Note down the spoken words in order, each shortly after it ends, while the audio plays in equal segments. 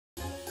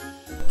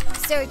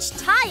Search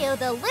Tayo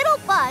the Little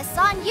Bus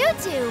on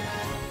YouTube.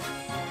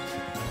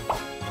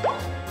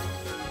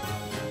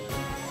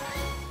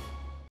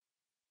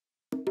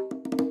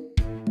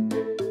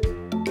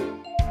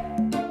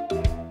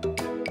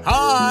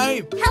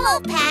 Hi! Hello,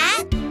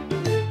 Pat.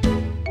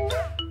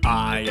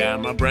 I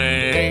am a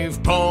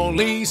brave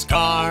police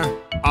car.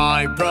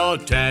 I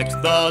protect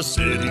the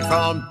city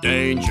from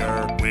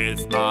danger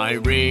with my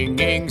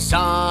ringing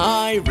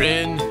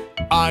siren.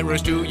 I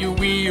rescue you,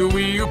 wee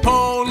you,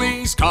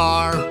 police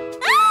car.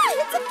 Ah,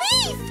 it's a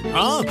thief!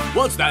 Huh?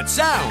 What's that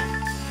sound?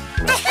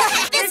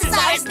 This is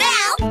ours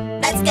now.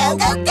 Let's go,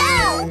 go,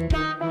 go!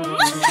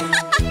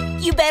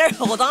 You better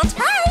hold on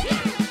tight.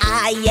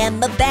 I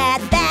am a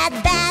bad,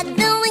 bad, bad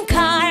villain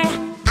car.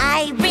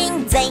 I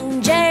bring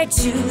danger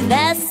to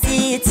the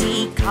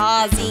city,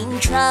 causing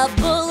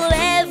trouble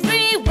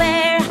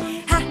everywhere.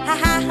 Ha ha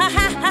ha ha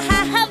ha ha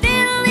ha ha,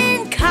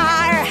 villain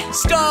car.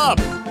 Stop!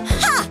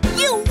 Ha!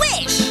 You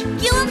wish!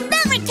 You'll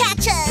never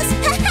catch us!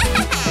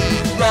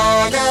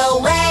 Run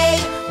away!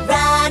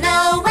 Run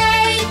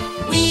away!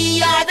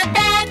 We are the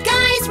bad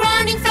guys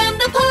running from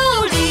the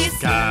police.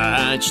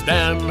 Catch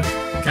them!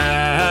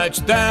 Catch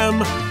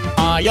them!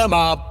 I am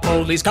a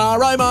police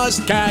car, I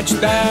must catch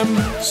them!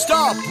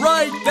 Stop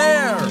right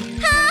there!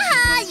 Ha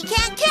ha! You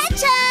can't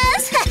catch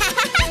us!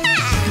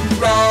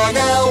 Run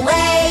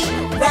away!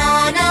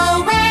 Run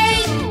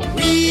away!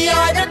 We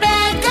are the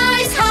bad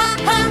guys! Ha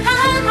ha ha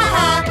ha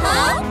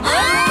ha ha!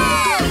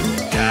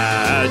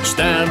 Catch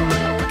them!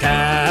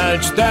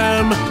 Catch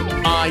them!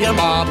 I am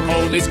a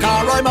police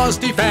car, I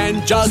must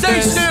defend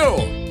justice! Stay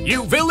still!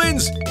 You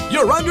villains!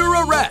 You're under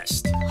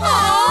arrest!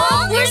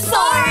 Oh, we're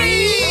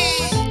sorry!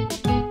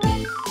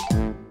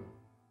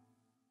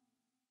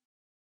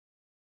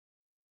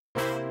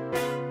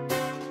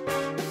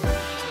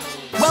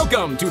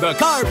 Welcome to the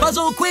Car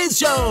Puzzle Quiz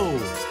Show!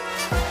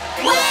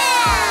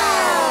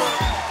 Wow!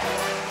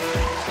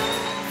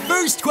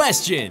 First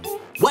question.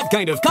 What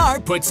kind of car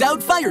puts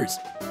out fires?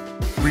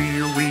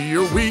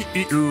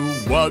 Wee-oo,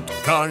 what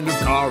kind of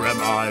car am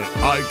I?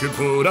 I could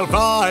put out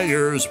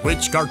fires.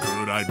 Which car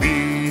could I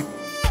be?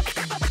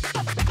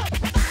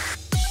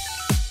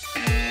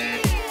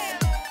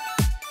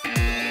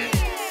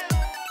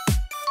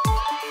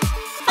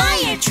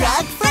 Fire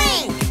truck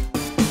Frank!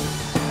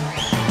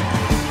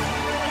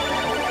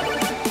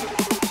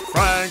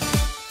 Frank,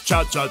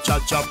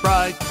 cha-cha-cha-cha,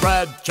 bright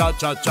red,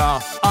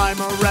 cha-cha-cha. I'm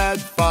a red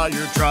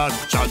fire truck,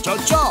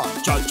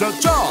 cha-cha-cha,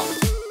 cha-cha-cha.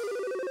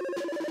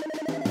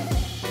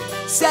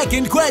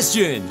 Second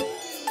question.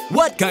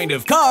 What kind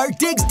of car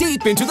digs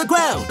deep into the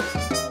ground?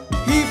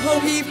 Heave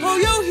ho,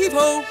 yo, heave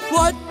ho.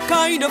 What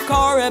kind of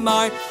car am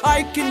I?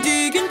 I can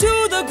dig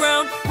into the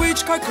ground.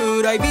 Which car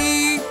could I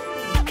be?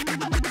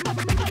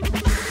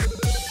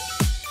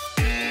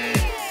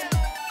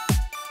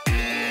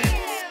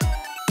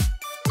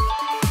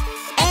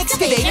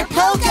 Excavator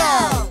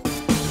Pogo!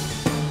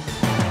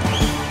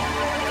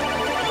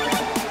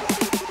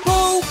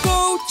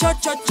 Pogo,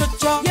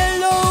 cha-cha-cha-cha.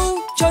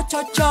 Yellow,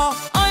 cha-cha-cha.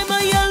 I'm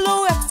a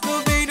yellow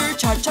excavator.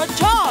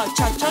 Cha-cha-cha,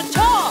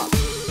 cha-cha-cha.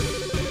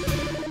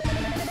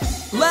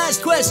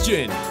 Last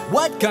question.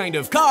 What kind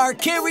of car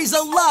carries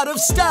a lot of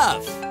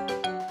stuff?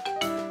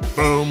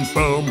 Boom,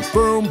 boom,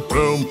 boom,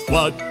 boom.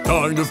 What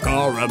kind of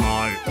car am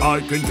I? I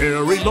can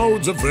carry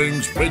loads of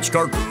things. Which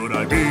car could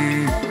I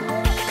be?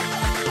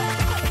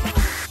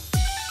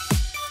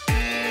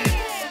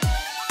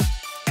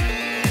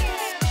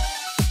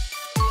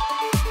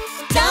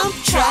 Dump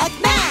Truck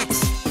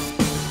Max!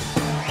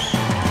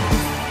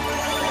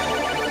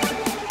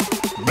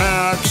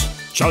 Max,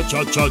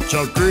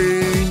 cha-cha-cha-cha,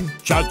 green,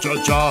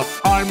 cha-cha-cha.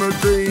 I'm a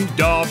green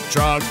dump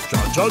truck,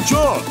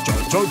 cha-cha-cha,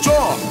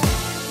 cha-cha-cha.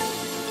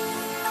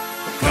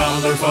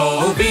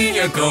 Colorful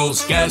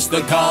vehicles, guess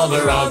the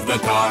color of the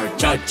car.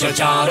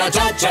 Cha-cha-cha,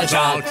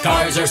 cha-cha-cha,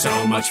 cars are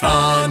so much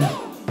fun.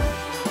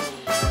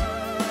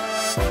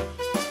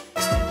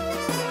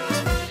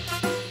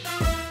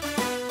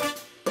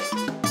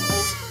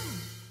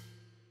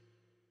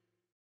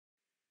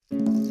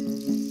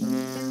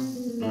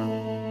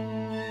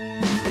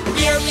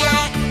 Here we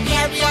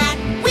are,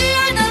 we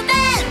are the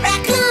bad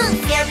raccoons.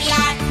 Here we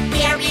are,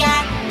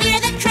 we're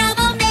the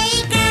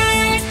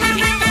troublemakers. Ha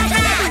ha ha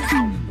ha!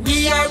 We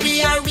are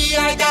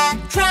the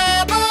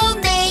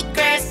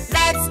troublemakers.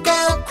 Let's go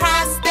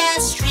cross the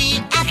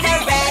street at the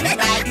red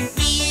light.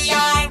 We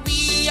are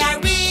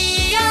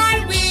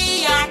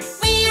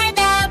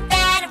the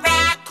bad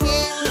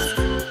raccoons.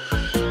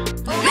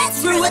 Let's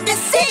ruin the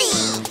city.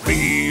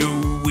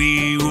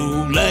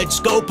 Wee-oo, let's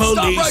go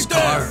police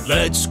car.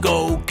 Let's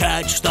go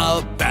catch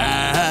the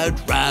bad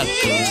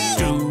raccoons.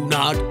 Do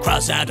not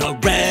cross at a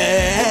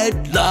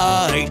red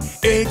light.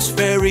 It's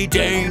very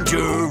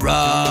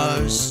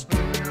dangerous.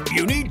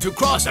 You need to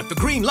cross at the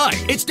green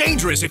light. It's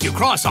dangerous if you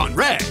cross on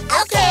red.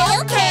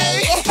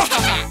 Okay.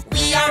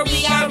 We are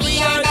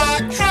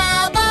the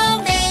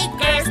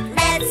troublemakers.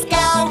 Let's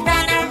go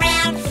run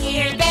around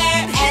here,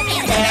 there,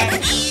 everywhere.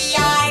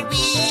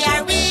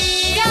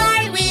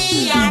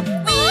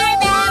 We're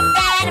the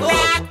bad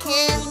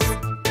raccoons.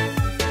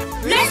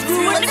 Let's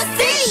ruin the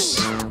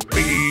city.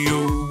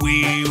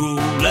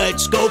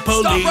 let's go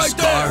police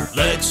car.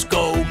 Let's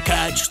go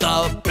catch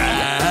the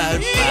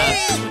bad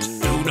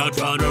raccoons. Do not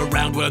run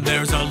around when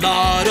there's a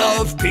lot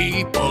of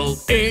people.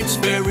 It's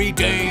very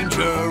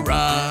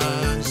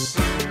dangerous.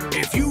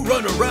 If you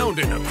run around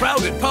in a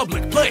crowded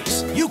public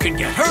place, you can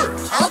get hurt.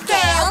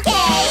 Okay.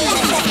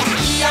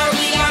 We are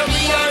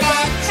the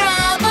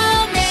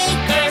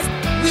troublemakers.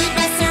 We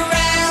mess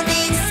around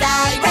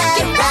inside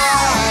the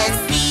bus.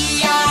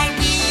 We are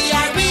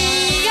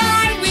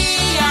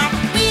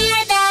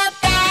the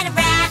bad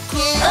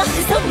raccoons. Ugh,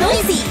 so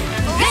noisy.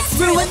 Let's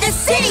ruin the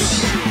city.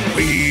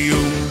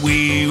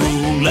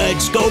 Wee-oo,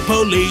 let's go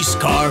police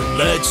car.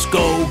 Let's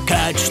go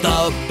catch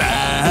the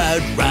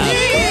bad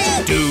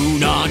raccoons. Do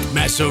not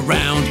mess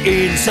around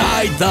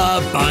inside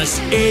the bus.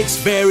 It's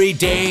very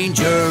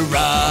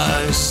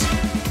dangerous.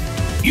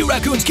 You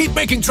raccoons keep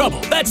making trouble.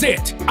 That's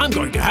it. I'm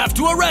going to have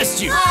to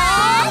arrest you.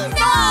 Oh,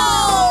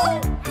 no!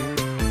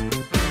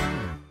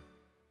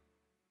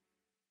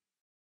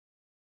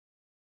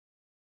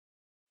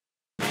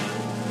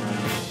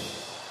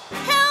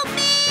 Help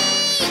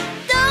me!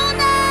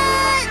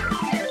 Donut!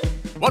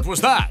 What was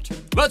that?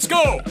 Let's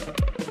go.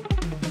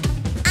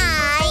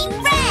 I'm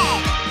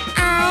red.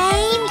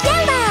 I'm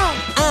yellow.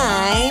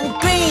 I'm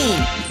green.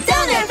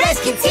 Donut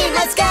Rescue Team,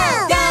 let's go!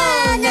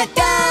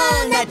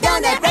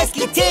 Donut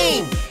Rescue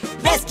Team.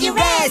 Rescue!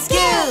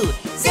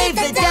 Save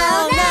the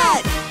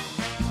donut.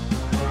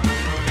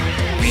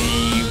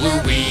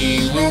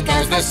 Wee-woo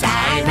goes the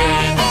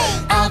siren.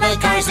 All the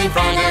cars in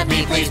front of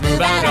me, please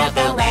move out of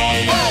the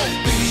way.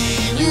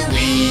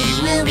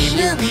 Wee-woo,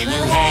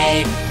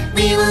 hey.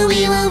 Wee-woo,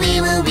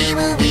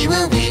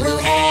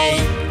 hey.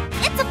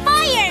 It's a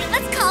fire!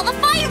 Let's call the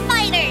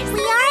firefighters! We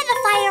are the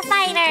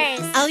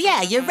firefighters! Oh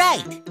yeah, you're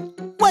right.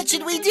 What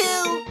should we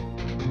do?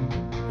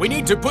 We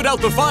need to put out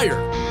the fire.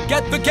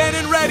 Get the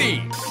cannon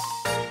ready.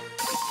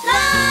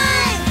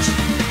 Launch!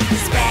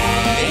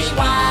 Spray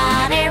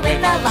water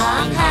with a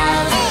long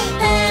hose.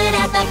 Put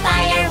out the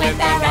fire with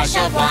a rush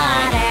of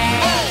water.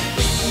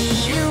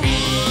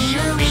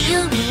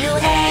 Wee-oo,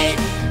 hey.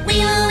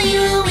 Wee-oo,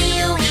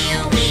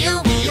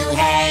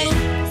 hey.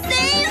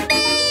 Save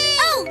me!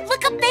 Oh,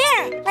 look up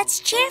there. Let's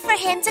cheer for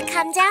him to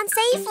come down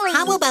safely.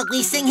 How about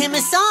we sing him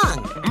a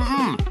song?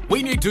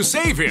 We need to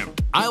save him.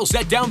 I'll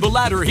set down the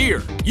ladder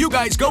here. You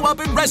guys go up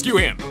and rescue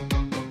him.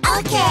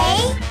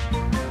 Okay.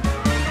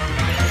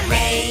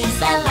 Raise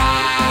the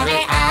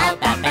ladder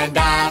up and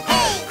up.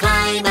 Hey.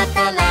 Climb up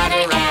the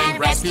ladder and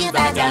rescue the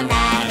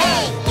donut.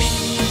 Hey.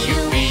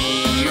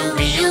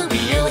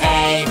 Wee-oo,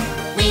 hey.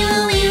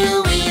 Wee-oo,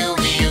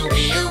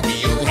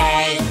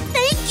 hey.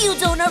 Thank you,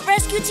 Donut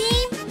Rescue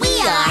Team.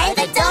 We are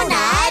the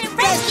Donut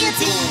Rescue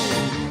Team.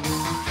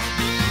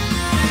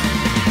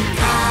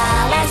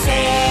 Call us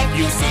if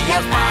you see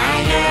a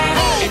fire.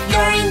 Hey. If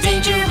you're in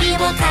danger, we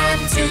will come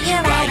to you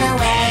right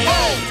away.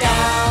 Hey.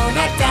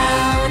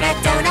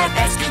 Donut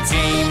Rescue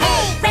Team.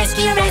 Hey.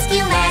 Rescue, let's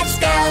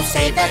go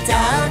save the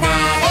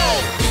donut.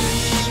 Hey.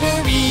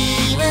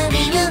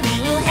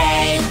 Wee-woo,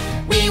 hey.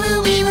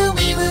 Wee-woo,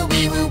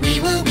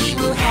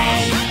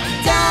 hey.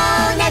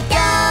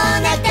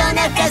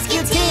 Donut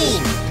Rescue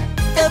Team.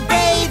 The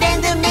brave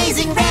and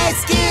amazing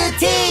rescue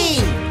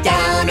team.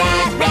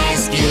 Donut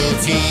Rescue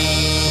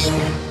Team.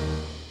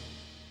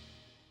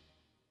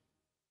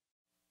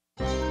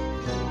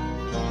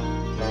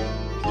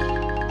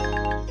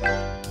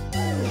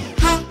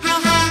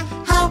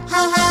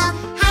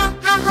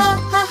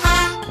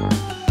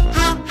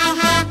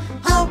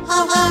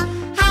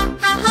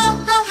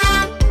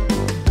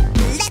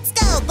 Let's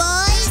go,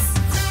 boys!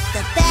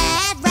 The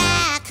bad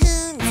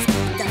raccoons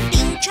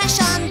dumping trash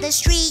on the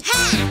street.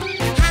 Ha!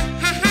 Ha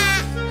ha ha!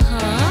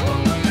 Huh?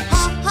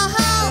 Ho ho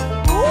ho!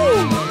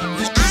 Ooh.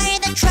 We are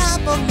the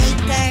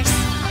troublemakers.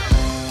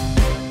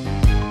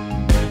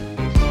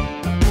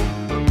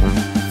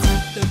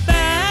 The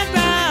bad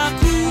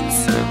raccoons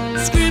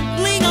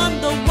scribbling on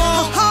the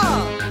wall. Ha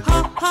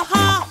ha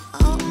ha.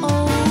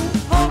 Uh-oh.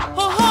 Ho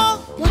ho ho.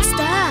 What's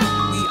that?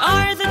 We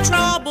are the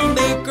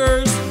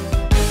troublemakers.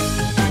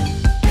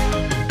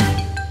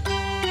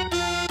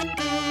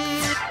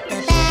 The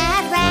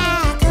bad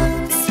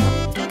raccoons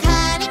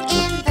cutting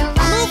in the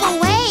line. Move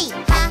away!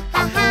 Ha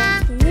ha ha!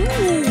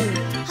 Ooh.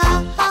 Ho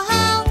ho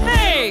ho!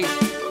 Hey.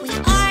 We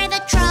are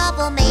the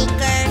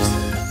troublemakers.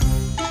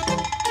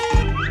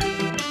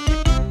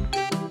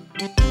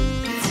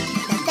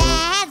 The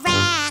bad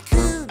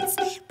raccoons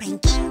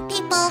pranking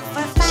people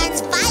for fun's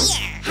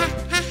fire. Ha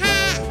ha ha!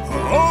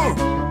 Ho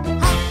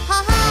ho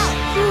ho!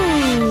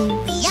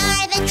 We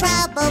are the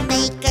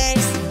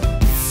troublemakers.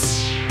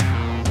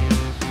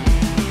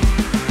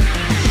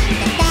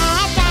 The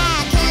bad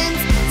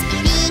raccoons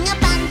speeding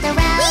up on the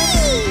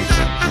road.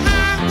 Ha ha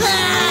ha!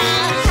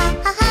 Ho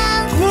ho ho!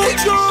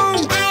 We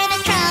are the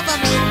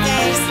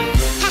troublemakers.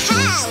 Ha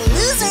ha!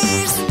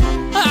 Losers!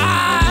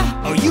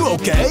 Are you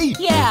okay?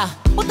 Yeah,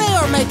 but they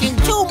are making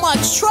too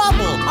much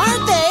trouble,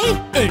 aren't they?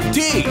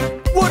 Indeed.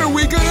 What are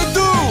we gonna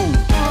do?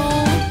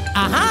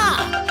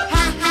 Aha!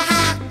 Ha ha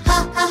ha! Ho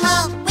ho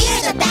ho!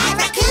 We're the bad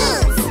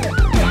raccoons!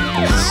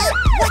 Huh?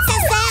 What's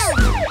that sound?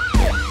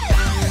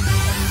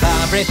 The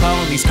every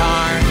police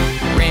car,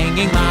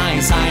 ringing my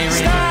siren.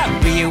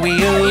 Stop!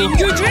 Wee-oo. In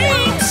your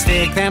dreams!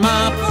 Stick them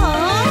up.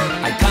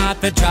 I caught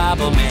the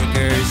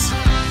troublemakers.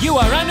 You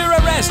are under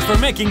arrest for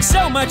making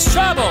so much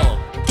trouble.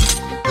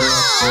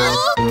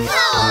 Oh, come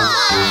on!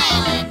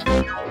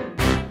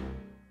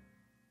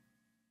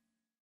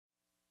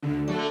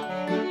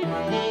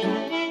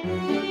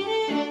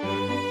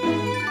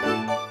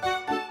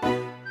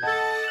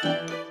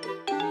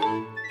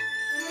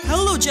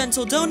 Hello,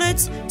 gentle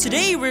donuts.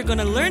 Today we're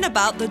gonna learn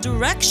about the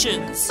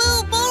directions.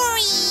 So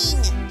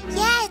boring!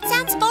 Yeah, it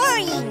sounds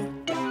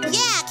boring.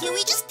 Yeah, can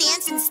we just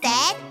dance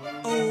instead?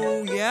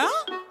 Oh, yeah?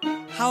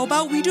 How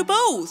about we do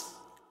both?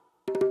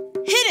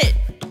 Hit it!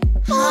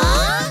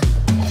 Huh?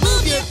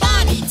 Move your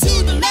body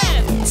to the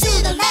left,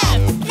 left,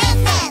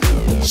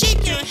 left.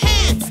 Shake your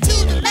hands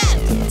to the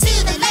left,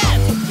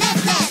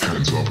 left,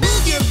 left.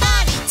 Move your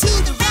body to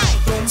the right,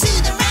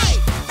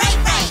 right,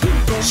 right.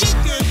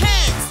 Shake your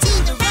hands to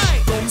the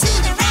right,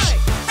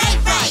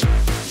 right.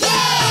 Yeah!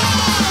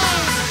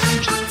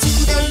 To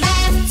the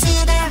left, to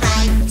the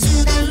right, to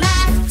the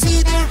left, to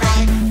the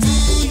right. Do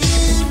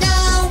you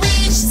know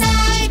which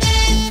side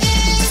it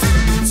is?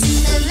 To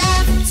the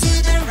left, to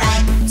the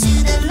right, to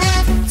the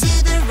left, to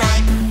the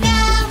right.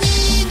 Now we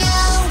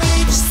know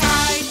which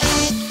side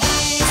it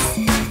is.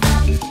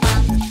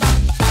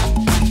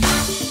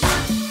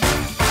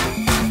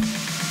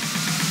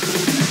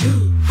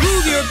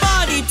 Move your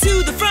body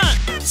to the front.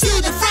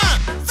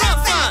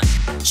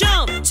 Front.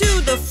 Jump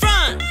to the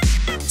front.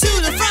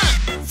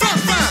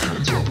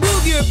 Front.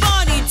 Move your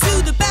body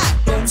to the back.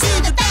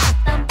 Back.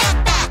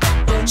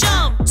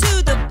 Jump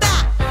to the back.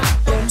 Back. To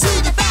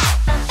the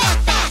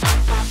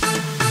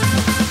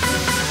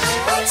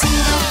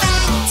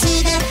front, to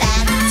the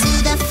back, to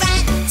the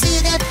front, to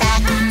the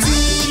back. Do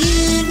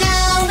you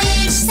know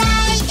which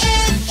side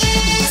it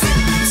is?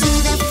 To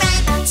the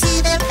front, to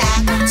the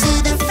back, to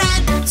the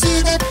front, to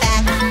the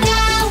back.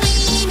 Now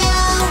we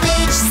know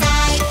which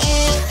side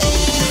it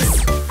is.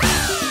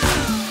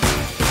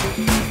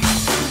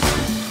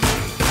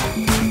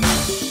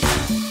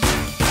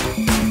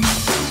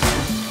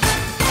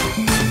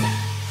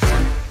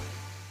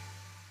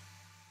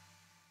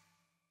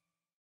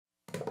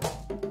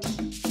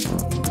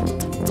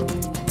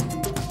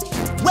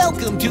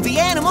 Welcome to the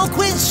Animal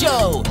Quiz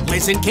Show.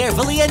 Listen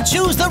carefully and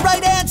choose the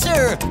right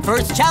answer.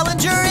 First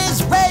challenger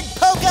is Red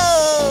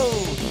Pogo.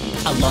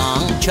 A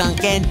long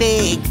trunk and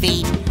big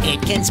feet.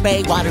 It can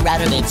spray water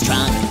out of its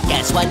trunk.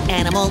 Guess what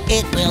animal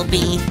it will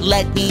be?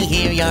 Let me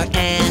hear your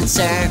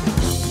answer.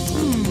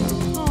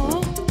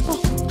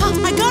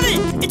 I got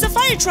it! It's a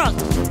fire truck!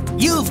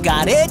 You've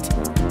got it.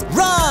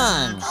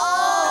 Wrong.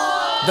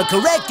 The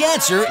correct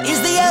answer is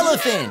the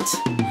elephant.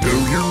 Do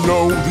you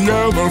know the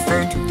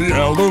elephant? The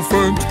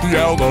elephant, the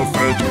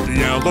elephant.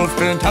 The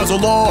elephant has a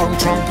long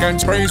trunk and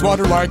sprays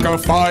water like a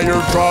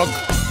fire truck.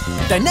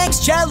 The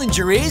next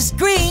challenger is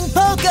Green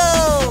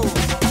Pogo.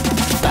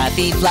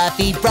 Fluffy,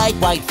 fluffy, bright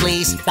white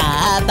fleece.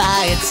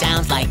 Bye-bye, it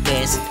sounds like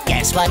this.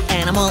 Guess what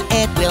animal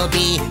it will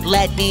be?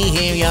 Let me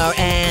hear your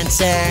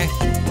answer.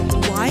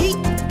 White?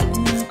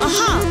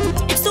 Aha!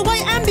 It's the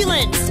white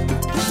ambulance!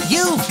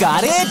 You've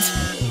got it.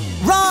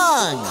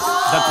 Wrong.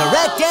 The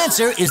correct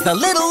answer is the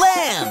little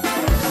lamb. You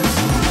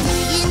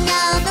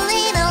know the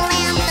little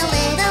lamb, the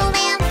little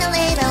lamb, the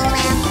little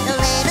lamb. The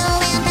little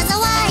lamb has a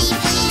white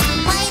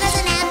fleece, white as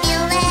an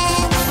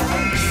ambulance.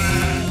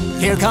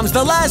 Here comes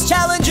the last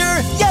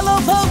challenger,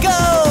 Yellow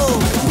Pogo.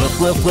 Woof,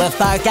 woof, woof,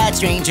 bark at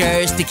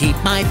strangers to keep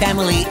my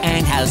family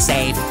and house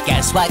safe.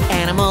 Guess what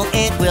animal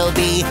it will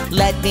be?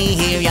 Let me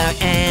hear your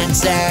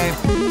answer.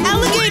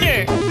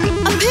 Alligator!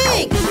 A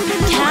pig!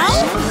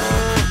 Cow?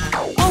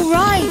 Oh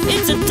right,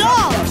 it's a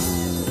dog!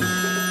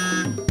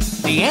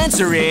 The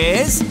answer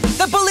is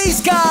the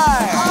police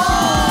car.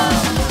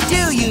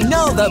 Do you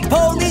know the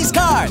police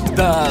car?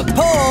 The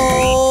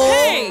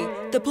Hey!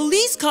 The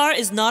police car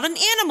is not an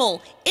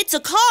animal, it's a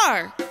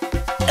car!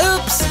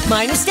 Oops,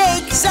 my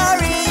mistake,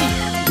 sorry.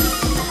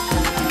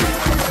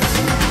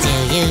 Do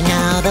you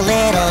know the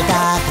little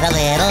dog, the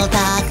little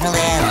dog, the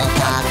little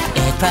dog?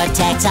 It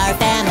protects our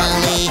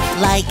family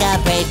like a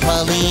brave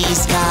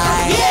police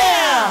car.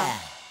 Yeah!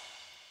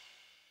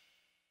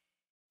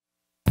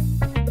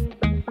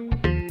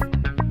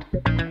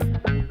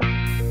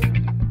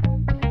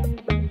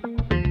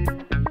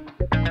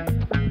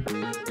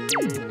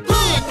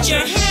 Put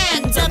your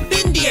hands up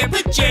in the air,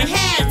 put your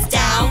hands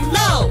down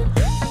low.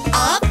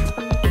 Up,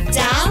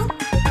 down,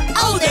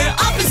 oh, they're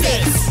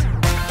opposites.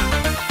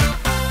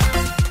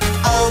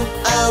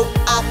 Oh,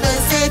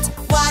 opposite.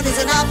 What is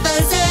an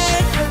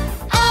opposite?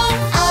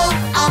 Oh,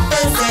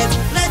 opposite.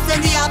 Let's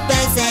learn the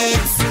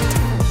opposites.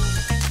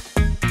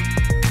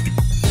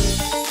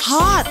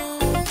 Hot,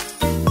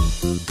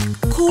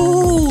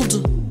 cold,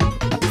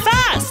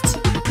 fast,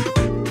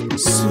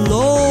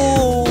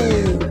 slow,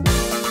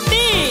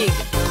 big,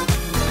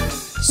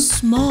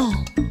 small,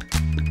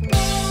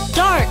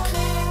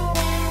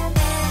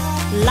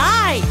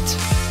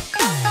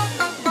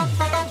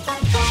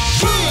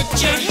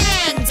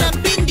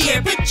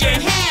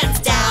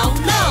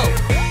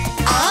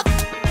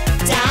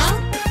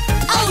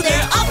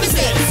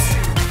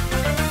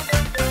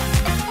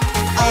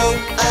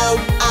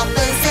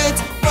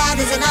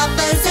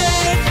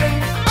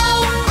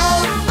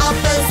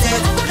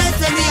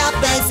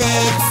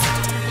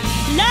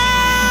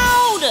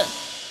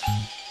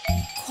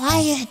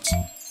 quiet.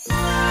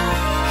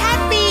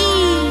 Happy.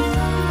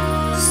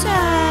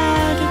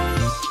 Sad.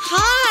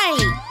 High.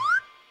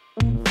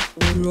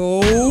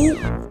 Low.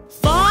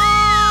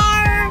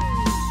 Far.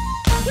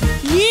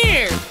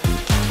 Near.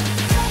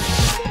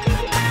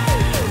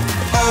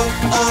 Oh,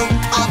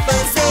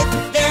 opposite.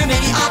 There are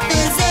many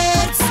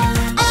opposites.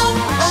 Oh,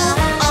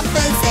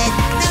 opposite.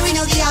 Now we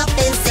know the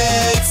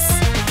opposites.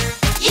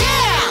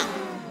 Yeah!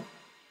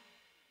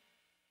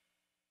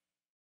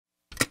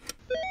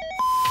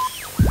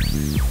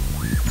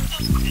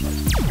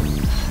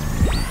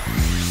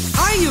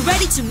 Are you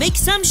ready to make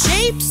some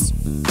shapes?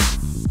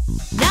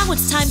 Now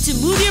it's time to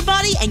move your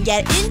body and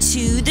get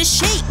into the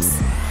shapes.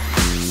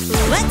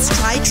 Let's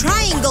try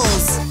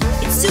triangles.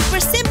 It's super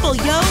simple,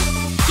 yo.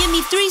 Give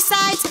me 3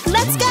 sides,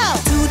 let's go.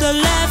 To the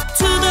left,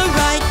 to the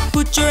right,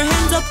 put your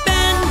hands up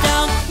and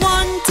down.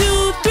 1,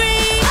 2,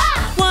 3.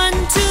 1,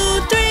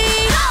 2, 3.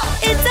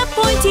 It's a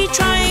pointy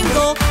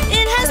triangle.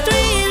 It has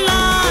 3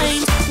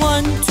 lines.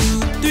 1, 2,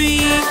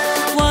 3.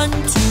 1,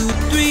 2,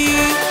 3.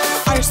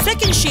 Our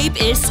second shape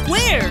is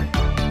square.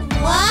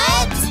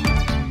 What?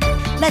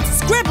 Let's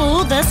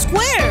scribble the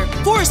square.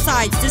 4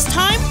 sides this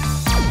time.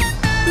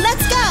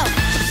 Let's go.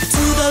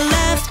 To the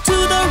left, to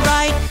the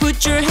right,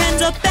 put your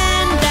hands up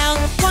and down.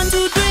 1,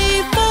 2,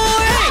 3, 4.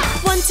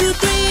 1, 2,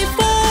 3,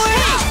 4.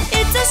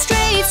 It's a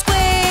straight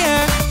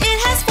square. It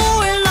has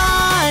 4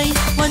 lines.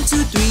 1,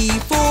 2, 3,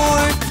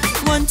 4.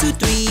 1, 2,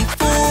 3,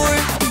 4.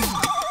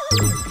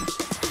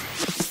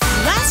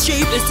 Last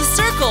shape is the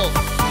circle.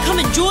 Come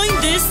and join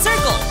this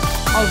circle.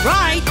 All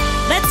right,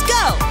 let's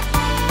go.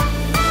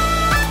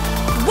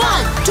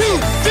 1, 2,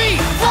 3,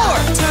 4.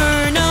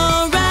 Turn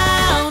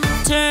around,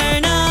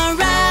 turn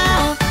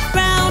around,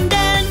 round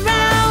and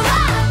round,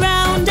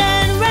 round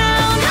and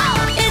round.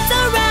 It's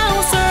a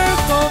round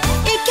circle.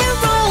 It can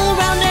roll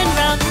round and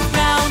round,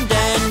 round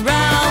and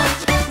round,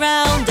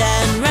 round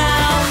and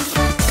round.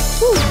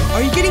 Ooh,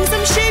 are you getting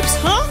some shapes,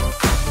 huh?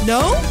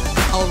 No?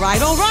 All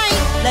right, all right.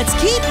 Let's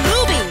keep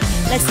moving.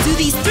 Let's do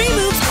these 3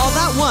 moves all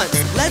at once.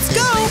 Let's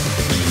go.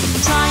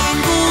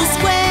 Triangle,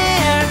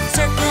 square,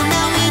 circle,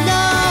 now we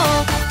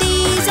know.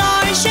 These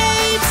are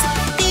shapes,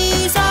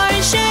 these are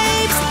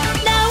shapes.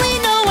 Now we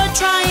know a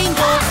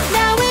triangle,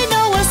 now we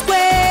know a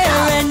square.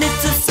 And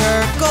it's a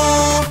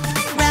circle,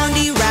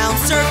 roundy round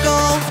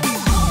circle.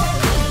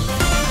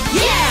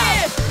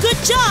 Yeah! Good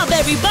job,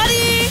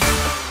 everybody!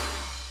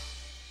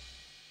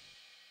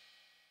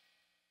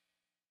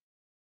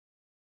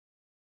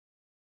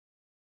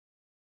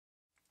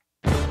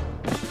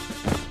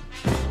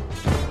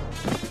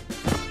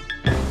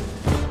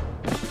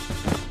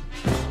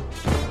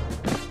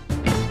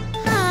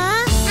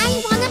 I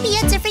wanna be a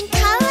different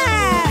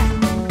color.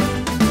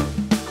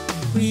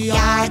 We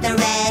are the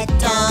red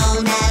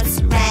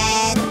donuts.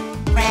 Red,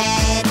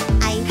 red.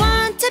 I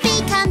want to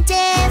become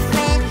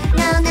different.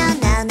 No, no,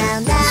 no, no,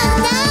 no.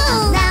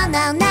 No,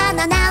 no, no,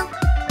 no, no.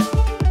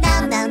 No,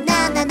 no, no,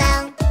 no, no.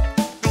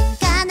 I'm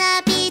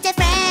gonna be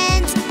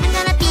different. I'm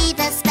gonna be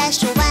the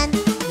special one.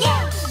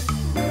 Yeah!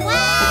 Wow!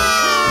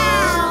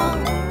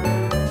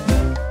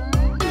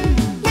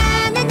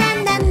 Na, na, na,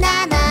 na, na,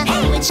 na.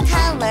 Which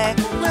color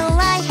will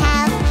I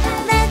have?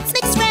 Let's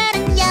mix red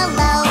and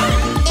yellow.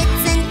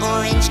 It's an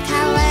orange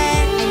color.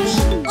 I'm the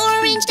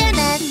orange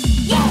donut.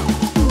 Yeah!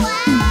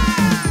 Wow!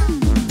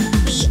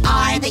 We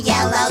are the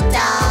yellow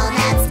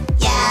donuts.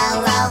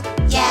 Yellow,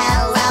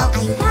 yellow.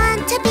 I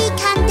want to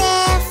become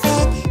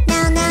different. No,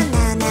 no,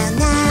 no, no,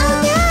 no. Oh,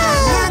 no.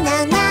 No, no,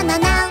 no, no,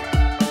 no.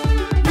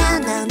 No,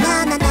 no, no,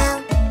 no, no.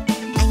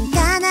 I'm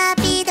gonna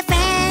be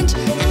different.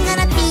 I'm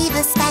gonna be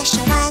the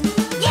special one.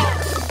 Yeah!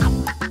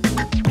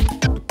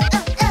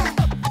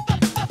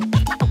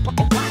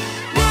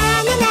 Na,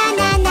 na, na,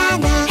 na, na,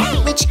 na.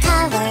 Which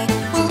color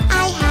will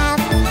I have?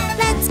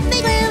 Let's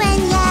make blue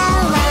and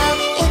yellow.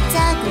 It's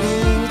a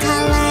green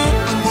color.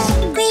 I'm the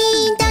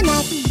green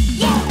donut.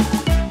 Yeah!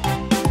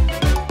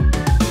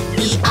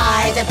 We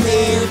are the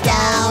blue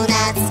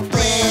donuts.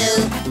 Blue,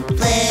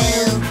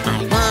 blue. I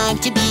want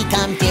to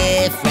become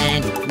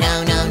different. No,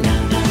 no, no,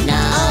 no, no.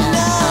 Oh,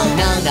 no.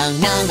 No, no,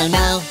 no, no,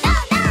 no.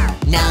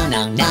 No, no. No,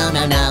 no, no,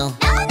 no, no.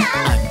 No, no.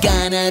 I'm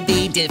gonna be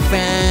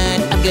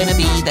different. I'm gonna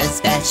be the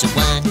special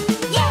one.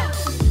 Yeah!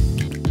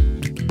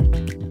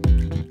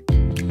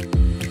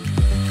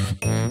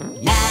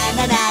 Na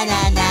na na na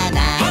na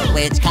na.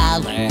 Which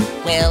color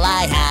will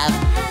I have?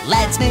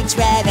 Let's mix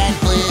red and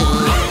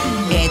blue.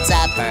 It's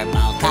a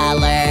purple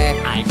color.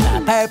 I'm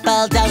the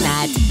purple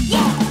donut.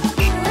 Yeah!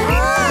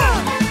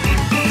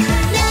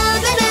 No,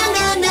 no, no,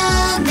 no, no,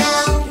 no.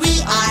 We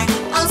are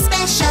all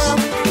special.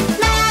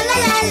 La, la,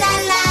 la, la,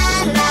 la,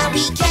 la.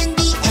 We can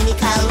be any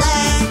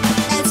color.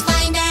 Let's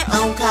find our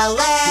own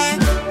color.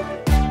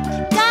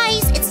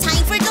 Guys, it's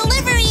time for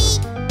delivery.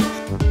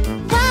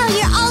 Wow,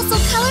 you're all so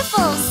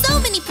colorful. So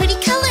many pretty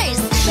colors.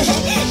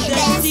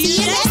 Then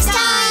see you next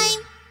time.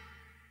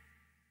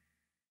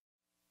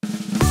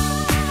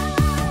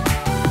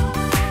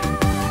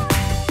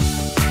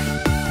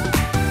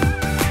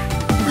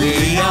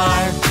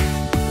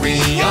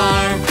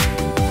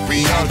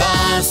 We are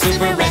the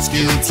Super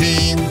Rescue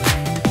Team.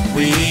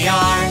 We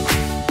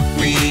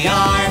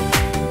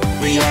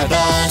are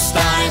the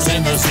stars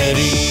in the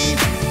city.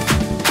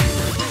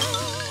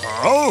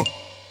 Oh,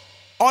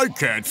 I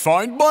can't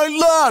find my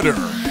ladder.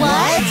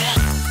 What?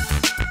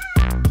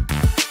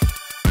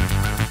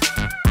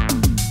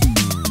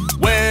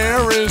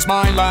 Where is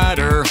my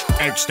ladder?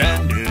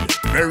 Extended,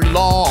 very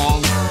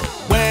long.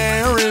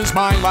 Where is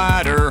my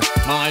ladder?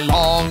 My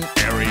long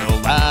aerial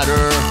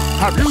ladder.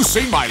 Have you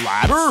seen my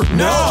ladder?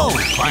 No.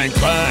 Clang,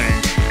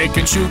 clang. It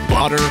can shoot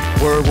water.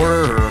 Whir,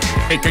 whir.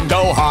 It can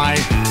go high.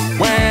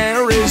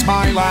 Where is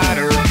my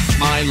ladder?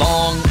 My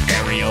long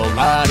aerial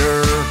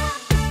ladder.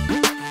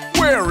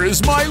 Where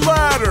is my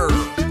ladder?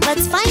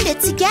 Let's find it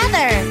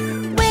together.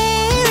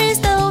 Where is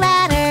the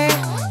ladder?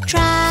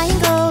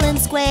 Triangle and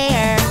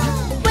square.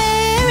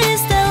 Where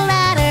is the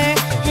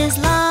ladder? His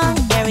long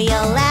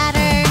aerial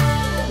ladder.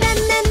 Na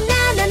na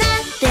na na na.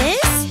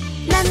 This?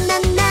 Na na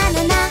na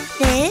na na.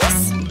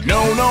 This?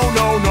 No, no,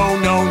 no, no,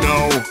 no,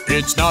 no.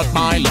 It's not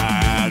my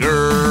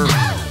ladder.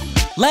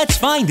 Let's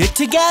find it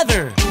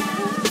together.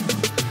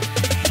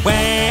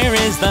 Where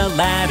is the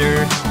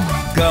ladder?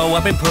 Go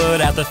up and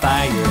put out the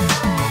fire.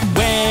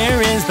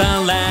 Where is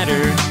the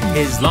ladder?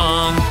 His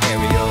long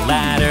aerial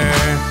ladder.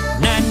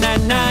 Na na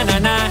na na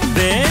na.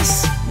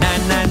 This? Na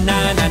na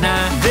na na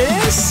na.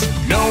 This?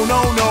 No,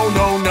 no, no,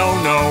 no, no,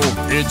 no.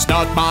 It's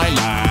not my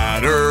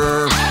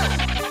ladder.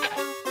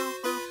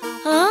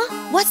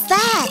 Huh? What's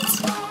that?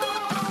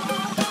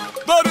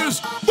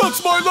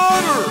 That's my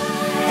ladder.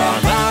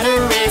 The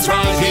ladder is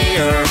right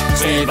here.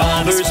 Save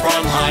others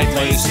from high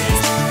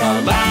places.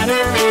 The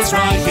ladder is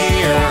right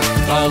here.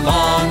 The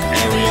long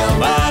aerial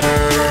ladder.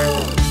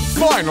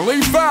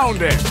 Finally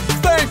found it.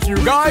 Thank you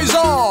guys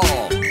all.